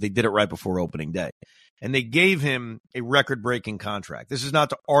re-signed him because they did it right before opening day. And they gave him a record-breaking contract. This is not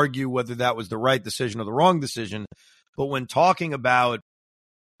to argue whether that was the right decision or the wrong decision, but when talking about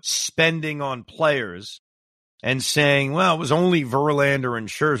spending on players and saying, well, it was only Verlander and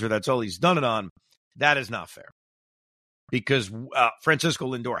Scherzer, that's all he's done it on, that is not fair. Because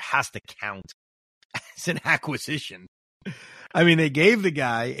Francisco Lindor has to count as an acquisition. I mean, they gave the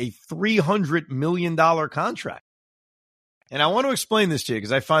guy a $300 million contract. And I want to explain this to you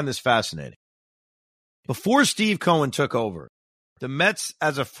because I find this fascinating. Before Steve Cohen took over, the Mets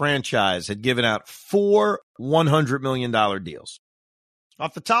as a franchise had given out 4 $100 million deals.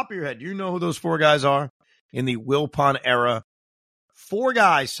 Off the top of your head, do you know who those 4 guys are? In the Wilpon era, 4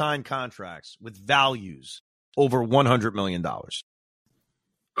 guys signed contracts with values over $100 million.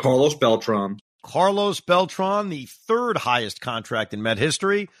 Carlos Beltran. Carlos Beltran, the 3rd highest contract in Met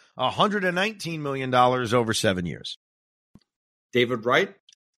history, $119 million over 7 years. David Wright.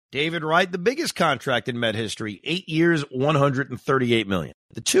 David Wright, the biggest contract in Met history, 8 years, $138 million.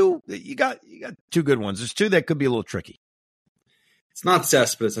 The two, you got 2 good ones. There's 2 that could be a little tricky. It's not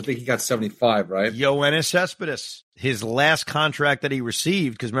Cespedes. I think he got 75, right? Yoenis Cespedes, his last contract that he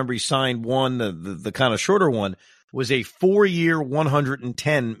received, because remember he signed one, the kind of shorter one, was a 4-year,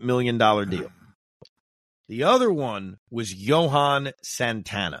 $110 million deal. The other one was Johan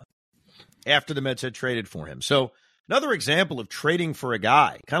Santana after the Mets had traded for him. So another example of trading for a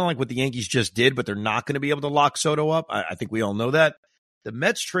guy, kind of like what the Yankees just did, but they're not going to be able to lock Soto up. I think we all know that. The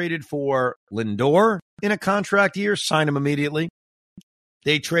Mets traded for Lindor in a contract year, signed him immediately.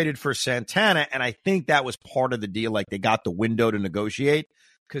 They traded for Santana, and I think that was part of the deal. Like they got the window to negotiate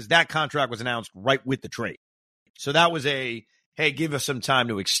because that contract was announced right with the trade. So that was a, hey, give us some time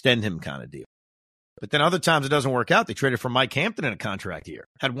to extend him kind of deal. But then other times it doesn't work out. They traded for Mike Hampton in a contract year.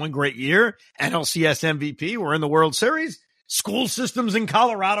 Had one great year, NLCS MVP. We're in the World Series. School systems in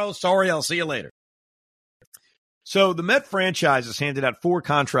Colorado. Sorry, I'll see you later. So the Met franchise has handed out 4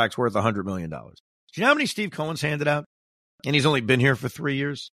 contracts worth $100 million. Do you know how many Steve Cohen's handed out? And he's only been here for 3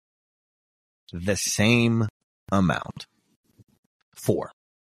 years. The same amount. 4.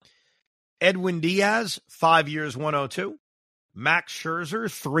 Edwin Diaz, 5 years, 102. Max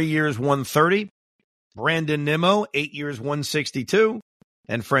Scherzer, 3 years, 130. Brandon Nimmo, 8 years, 162.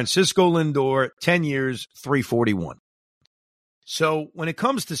 And Francisco Lindor, 10 years, 341. So when it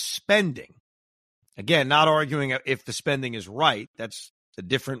comes to spending, again, not arguing if the spending is right. That's a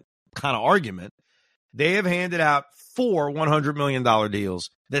different kind of argument. They have handed out 4 $100 million deals,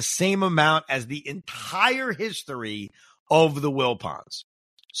 the same amount as the entire history of the Wilpons.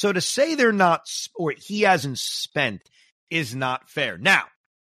 So to say they're not, or he hasn't spent, is not fair. Now,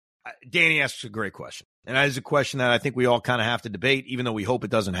 Danny asks a great question, and that is a question that I think we all kind of have to debate, even though we hope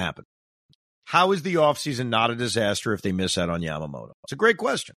it doesn't happen. How is the offseason not a disaster if they miss out on Yamamoto? It's a great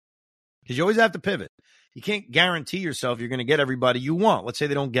question, because you always have to pivot. You can't guarantee yourself you're going to get everybody you want. Let's say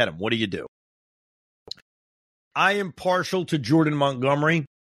they don't get him. What do? I am partial to Jordan Montgomery.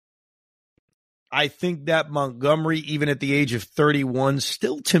 I think that Montgomery, even at the age of 31,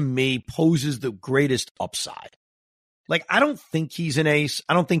 still to me poses the greatest upside. Like, I don't think he's an ace.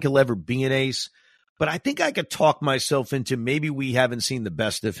 I don't think he'll ever be an ace. But I think I could talk myself into maybe we haven't seen the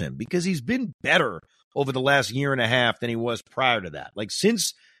best of him because he's been better over the last year and a half than he was prior to that. Like,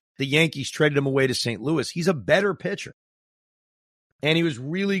 since the Yankees traded him away to St. Louis, he's a better pitcher. And he was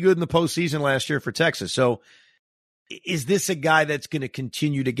really good in the postseason last year for Texas. So, is this a guy that's going to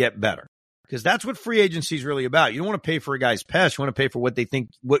continue to get better? Because that's what free agency is really about. You don't want to pay for a guy's past. You want to pay for what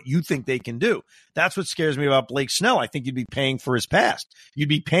you think they can do. That's what scares me about Blake Snell. I think you'd be paying for his past. You'd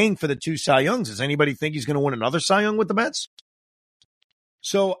be paying for the 2 Cy Youngs. Does anybody think he's going to win another Cy Young with the Mets?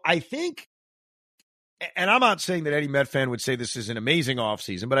 So I think, and I'm not saying that any Met fan would say this is an amazing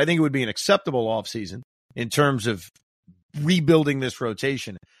offseason, but I think it would be an acceptable offseason in terms of rebuilding this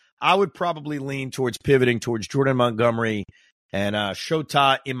rotation. I would probably lean towards pivoting towards Jordan Montgomery and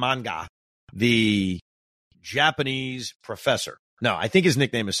Shota Imanga, the Japanese professor. No, I think his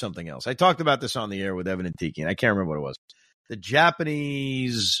nickname is something else. I talked about this on the air with Evan and Tiki, and I can't remember what it was. The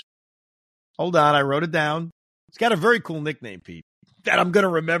Japanese, hold on, I wrote it down. He's got a very cool nickname, Pete, that I'm going to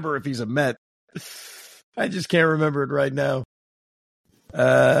remember if he's a Met. I just can't remember it right now.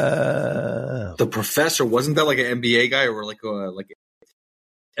 The professor, wasn't that like an NBA guy or like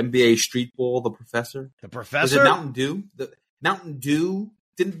NBA street ball? The professor. The professor. Was it Mountain Dew? The Mountain Dew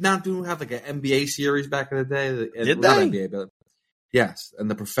did not have like an NBA series back in the day? Did not they? NBA, but yes. And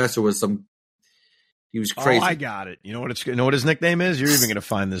the professor was he was crazy. Oh, I got it. You know what his nickname is? You're even going to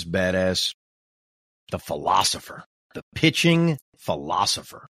find this badass. The philosopher. The pitching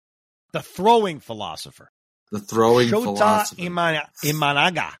philosopher. The throwing philosopher. The throwing Shota philosopher.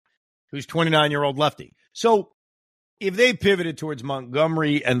 Imanaga, who's 29-year-old lefty. So if they pivoted towards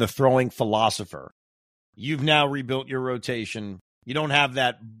Montgomery and the throwing philosopher, you've now rebuilt your rotation. You don't have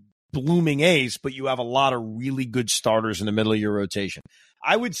that blooming ace, but you have a lot of really good starters in the middle of your rotation.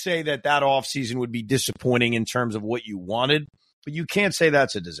 I would say that offseason would be disappointing in terms of what you wanted, but you can't say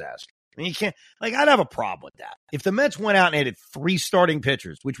that's a disaster. I mean, you can't, I'd have a problem with that. If the Mets went out and added 3 starting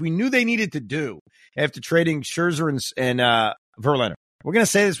pitchers, which we knew they needed to do after trading Scherzer and Verlander, we're going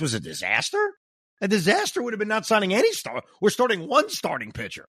to say this was a disaster? A disaster would have been not signing any star. We're starting 1 starting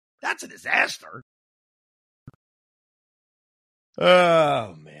pitcher. That's a disaster.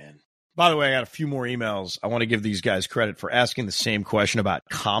 Oh, man. By the way, I got a few more emails. I want to give these guys credit for asking the same question about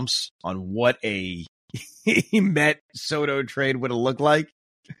comps on what a Met Soto trade would have looked like.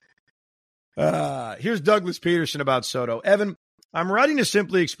 Here's Douglas Peterson about Soto. Evan, I'm writing to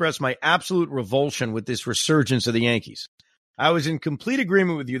simply express my absolute revulsion with this resurgence of the Yankees. I was in complete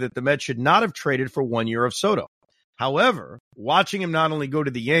agreement with you that the Mets should not have traded for 1 year of Soto. However, watching him not only go to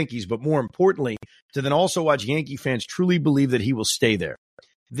the Yankees, but more importantly, to then also watch Yankee fans truly believe that he will stay there.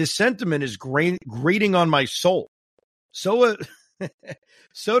 This sentiment is grating on my soul. Soto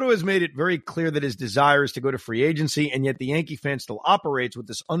has made it very clear that his desire is to go to free agency, and yet the Yankee fan still operates with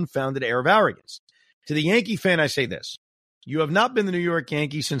this unfounded air of arrogance. To the Yankee fan, I say this. You have not been the New York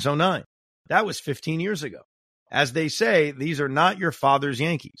Yankees since 2009. That was 15 years ago. As they say, these are not your father's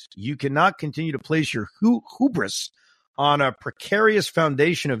Yankees. You cannot continue to place your hubris on a precarious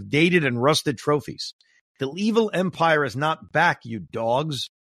foundation of dated and rusted trophies. The evil empire is not back, you dogs.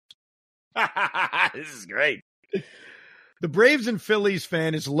 This is great. The Braves and Phillies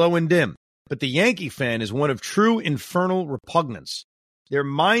fan is low and dim, but the Yankee fan is one of true infernal repugnance. Their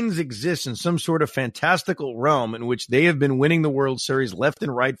minds exist in some sort of fantastical realm in which they have been winning the World Series left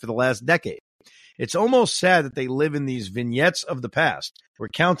and right for the last decade. It's almost sad that they live in these vignettes of the past,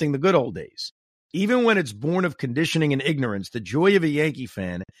 recounting the good old days. Even when it's born of conditioning and ignorance, the joy of a Yankee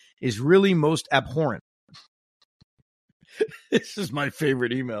fan is really most abhorrent. This is my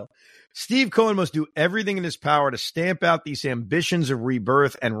favorite email. Steve Cohen must do everything in his power to stamp out these ambitions of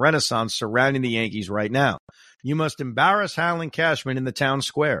rebirth and renaissance surrounding the Yankees right now. You must embarrass Hal and Cashman in the town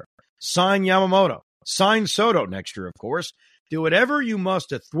square. Sign Yamamoto. Sign Soto next year, of course. Do whatever you must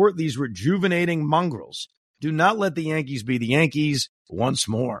to thwart these rejuvenating mongrels. Do not let the Yankees be the Yankees once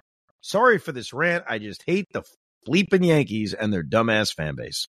more. Sorry for this rant. I just hate the bleeping Yankees and their dumbass fan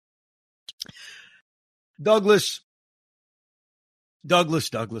base. Douglas.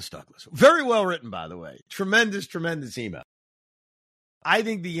 Very well written, by the way. Tremendous email. I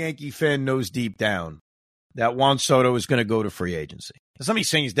think the Yankee fan knows deep down that Juan Soto is going to go to free agency. Somebody's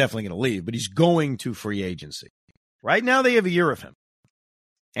saying he's definitely going to leave, but he's going to free agency. Right now, they have a year of him.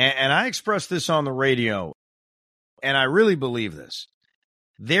 And I expressed this on the radio, and I really believe this.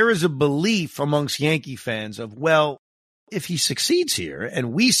 There is a belief amongst Yankee fans of, well, if he succeeds here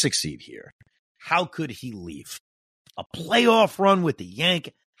and we succeed here, how could he leave? A playoff run with the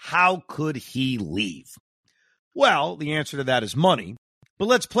Yank, how could he leave? Well, the answer to that is money, but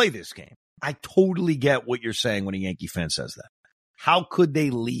let's play this game. I totally get what you're saying when a Yankee fan says that. How could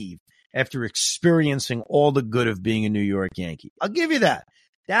they leave after experiencing all the good of being a New York Yankee? I'll give you that.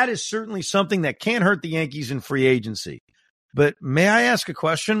 That is certainly something that can't hurt the Yankees in free agency. But may I ask a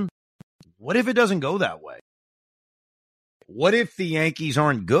question? What if it doesn't go that way? What if the Yankees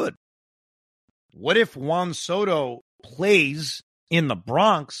aren't good? What if Juan Soto plays in the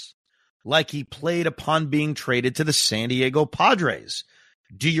Bronx like he played upon being traded to the San Diego Padres?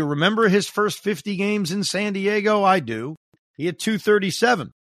 Do you remember his first 50 games in San Diego? I do. He had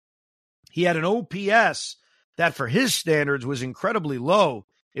 237. He had an OPS that for his standards was incredibly low.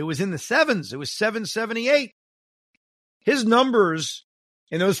 It was in the sevens. It was 778. His numbers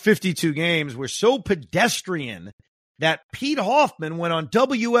in those 52 games were so pedestrian that Pete Hoffman went on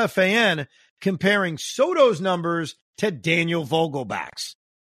WFAN comparing Soto's numbers to Daniel Vogelbach's.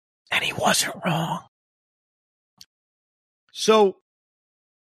 And he wasn't wrong. So,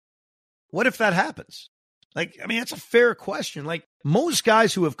 what if that happens? That's a fair question. Most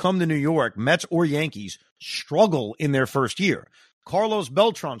guys who have come to New York, Mets or Yankees, struggle in their first year. Carlos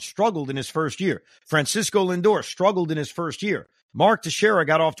Beltran struggled in his first year. Francisco Lindor struggled in his first year. Mark Teixeira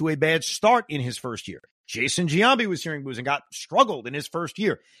got off to a bad start in his first year. Jason Giambi was hearing booze and struggled in his first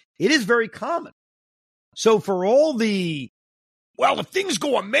year. It is very common. So for all the well, if things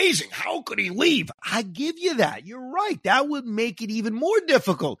go amazing, how could he leave? I give you that. You're right. That would make it even more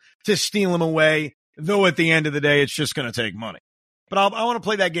difficult to steal him away, though at the end of the day, it's just going to take money. But I want to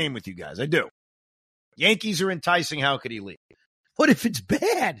play that game with you guys. I do. Yankees are enticing. How could he leave? What if it's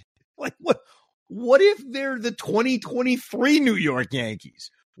bad? Like, what if they're the 2023 New York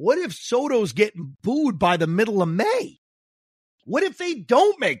Yankees? What if Soto's getting booed by the middle of May? What if they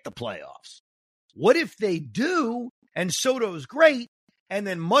don't make the playoffs? What if they do and Soto's great, and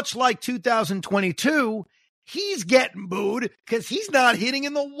then much like 2022, he's getting booed because he's not hitting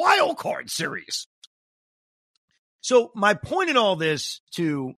in the wild card series? So my point in all this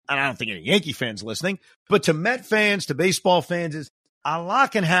to, and I don't think any Yankee fans listening, but to Met fans, to baseball fans, is a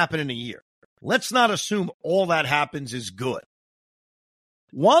lot can happen in a year. Let's not assume all that happens is good.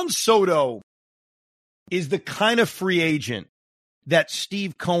 Juan Soto is the kind of free agent that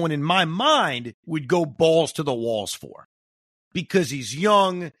Steve Cohen, in my mind, would go balls to the walls for. Because he's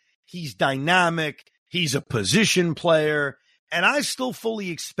young, he's dynamic, he's a position player, and I still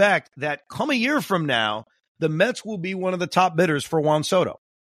fully expect that come a year from now, the Mets will be one of the top bidders for Juan Soto.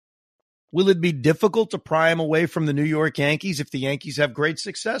 Will it be difficult to pry him away from the New York Yankees if the Yankees have great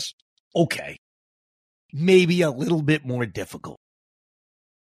success? Okay. Maybe a little bit more difficult.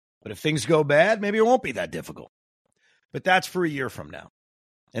 But if things go bad, maybe it won't be that difficult. But that's for a year from now.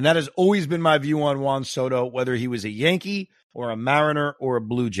 And that has always been my view on Juan Soto, whether he was a Yankee or a Mariner or a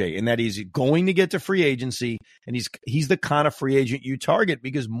Blue Jay, and that he's going to get to free agency, and he's the kind of free agent you target,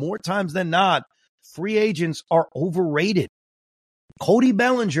 because more times than not, free agents are overrated. Cody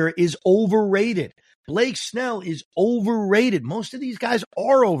Bellinger is overrated. Blake Snell is overrated. Most of these guys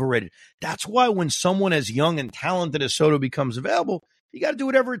are overrated. That's why when someone as young and talented as Soto becomes available, you got to do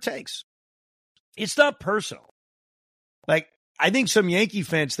whatever it takes. It's not personal. Like, I think some Yankee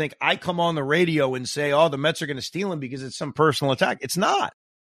fans think I come on the radio and say, oh, the Mets are going to steal him because it's some personal attack. It's not.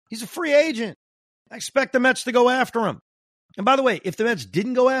 He's a free agent. I expect the Mets to go after him. And by the way, if the Mets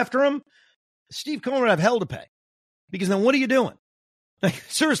didn't go after him, Steve Cohen would have hell to pay. Because then what are you doing? Like,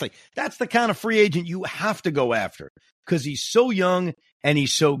 seriously, that's the kind of free agent you have to go after because he's so young and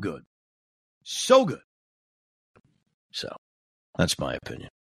he's so good. So good. So that's my opinion.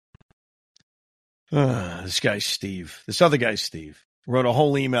 This other guy, Steve, wrote a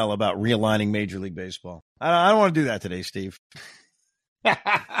whole email about realigning Major League Baseball. I don't want to do that today, Steve.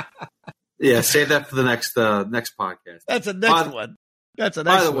 Yeah, save that for the next podcast. That's a next one. That's a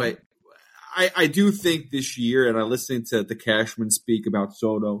next one. By the way, I do think this year, and I'm listening to the Cashman speak about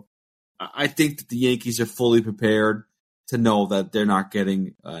Soto, I think that the Yankees are fully prepared to know that they're not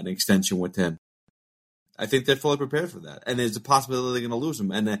getting an extension with him. I think they're fully prepared for that. And there's a possibility they're going to lose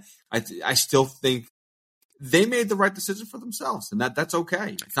him. And I still think they made the right decision for themselves, and that's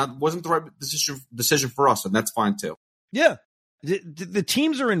okay. Wasn't the right decision for us, and that's fine too. Yeah. The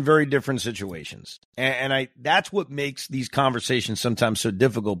teams are in very different situations. And that's what makes these conversations sometimes so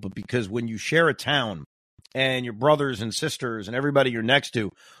difficult. But because when you share a town and your brothers and sisters and everybody you're next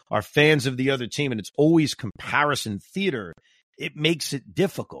to are fans of the other team, and it's always comparison theater, it makes it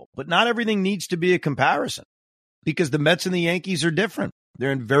difficult. But not everything needs to be a comparison because the Mets and the Yankees are different.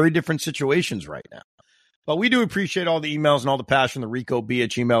 They're in very different situations right now. But we do appreciate all the emails and all the passion, the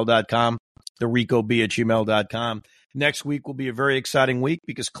RicoB@gmail.com, the RicoB@gmail.com. Next week will be a very exciting week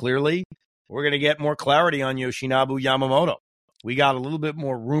because clearly we're going to get more clarity on Yoshinobu Yamamoto. We got a little bit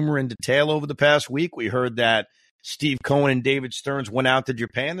more rumor and detail over the past week. We heard that Steve Cohen and David Stearns went out to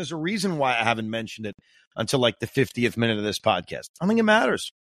Japan. There's a reason why I haven't mentioned it until like the 50th minute of this podcast. I don't think it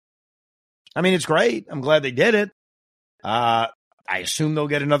matters. I mean, it's great. I'm glad they did it. I assume they'll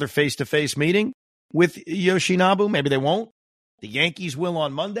get another face-to-face meeting with Yoshinobu. Maybe they won't. The Yankees will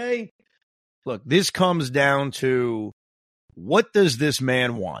on Monday. Look, this comes down to what does this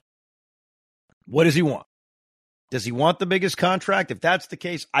man want? What does he want? Does he want the biggest contract? If that's the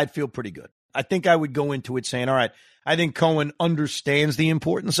case, I'd feel pretty good. I think I would go into it saying, all right, I think Cohen understands the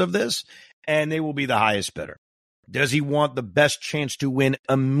importance of this, and they will be the highest bidder. Does he want the best chance to win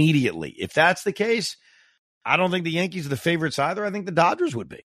immediately? If that's the case, I don't think the Yankees are the favorites either. I think the Dodgers would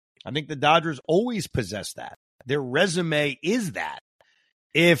be. I think the Dodgers always possess that. Their resume is that.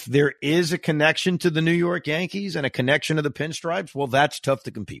 If there is a connection to the New York Yankees and a connection to the Pinstripes, well, that's tough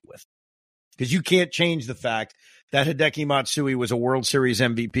to compete with. Because you can't change the fact that Hideki Matsui was a World Series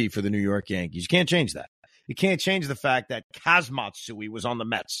MVP for the New York Yankees. You can't change that. You can't change the fact that Kaz Matsui was on the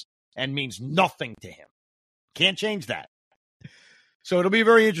Mets and means nothing to him. Can't change that. So it'll be a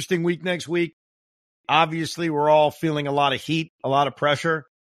very interesting week next week. Obviously, we're all feeling a lot of heat, a lot of pressure,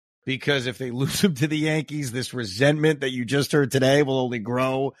 because if they lose him to the Yankees, this resentment that you just heard today will only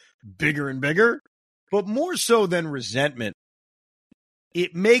grow bigger and bigger. But more so than resentment,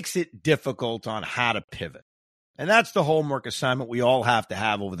 it makes it difficult on how to pivot. And that's the homework assignment we all have to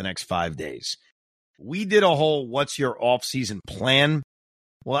have over the next 5 days. We did a whole what's your offseason plan?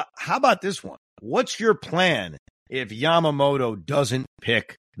 Well, how about this one? What's your plan if Yamamoto doesn't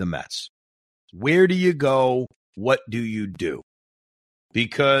pick the Mets? Where do you go? What do you do?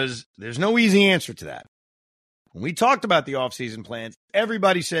 Because there's no easy answer to that. When we talked about the offseason plans,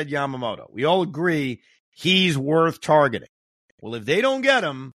 everybody said Yamamoto. We all agree he's worth targeting. Well, if they don't get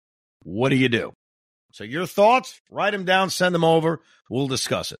him, what do you do? So your thoughts, write them down, send them over. We'll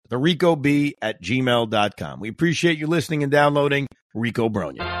discuss it. TheRicoB@gmail.com. We appreciate you listening and downloading Rico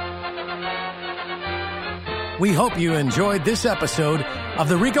Brogna. We hope you enjoyed this episode of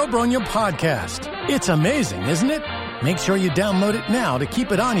the Rico Brogna Podcast. It's amazing, isn't it? Make sure you download it now to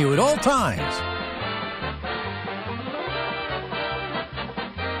keep it on you at all times.